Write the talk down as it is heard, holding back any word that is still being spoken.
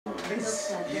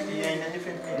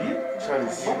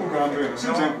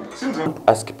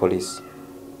Ask police.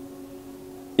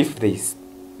 If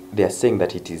they are saying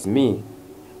that it is me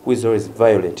who is always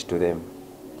violent to them,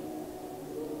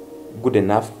 good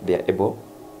enough they are able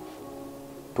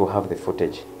to have the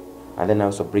footage, and then I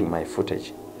also bring my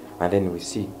footage, and then we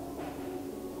see.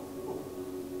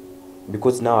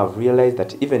 Because now I've realized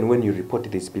that even when you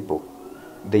report these people,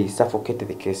 they suffocate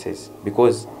the cases.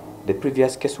 Because the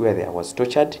previous case where I was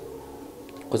tortured,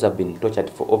 because I've been tortured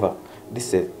for over,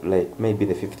 this is like maybe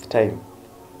the 5th time.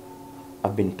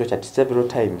 I've been tortured several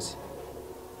times.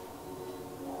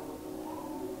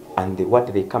 And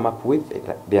what they come up with,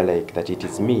 they're like that it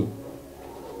is me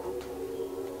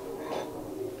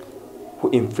who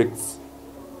inflicts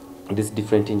these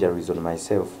different injuries on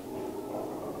myself.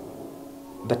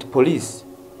 That police,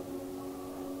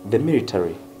 the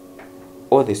military,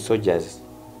 or the soldiers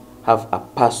have a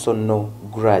personal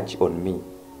grudge on me,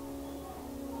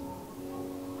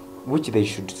 which they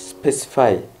should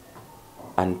specify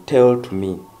and tell to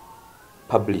me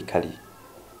publicly.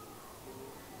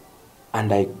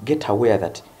 And I get aware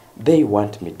that they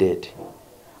want me dead,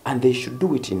 and they should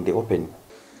do it in the open.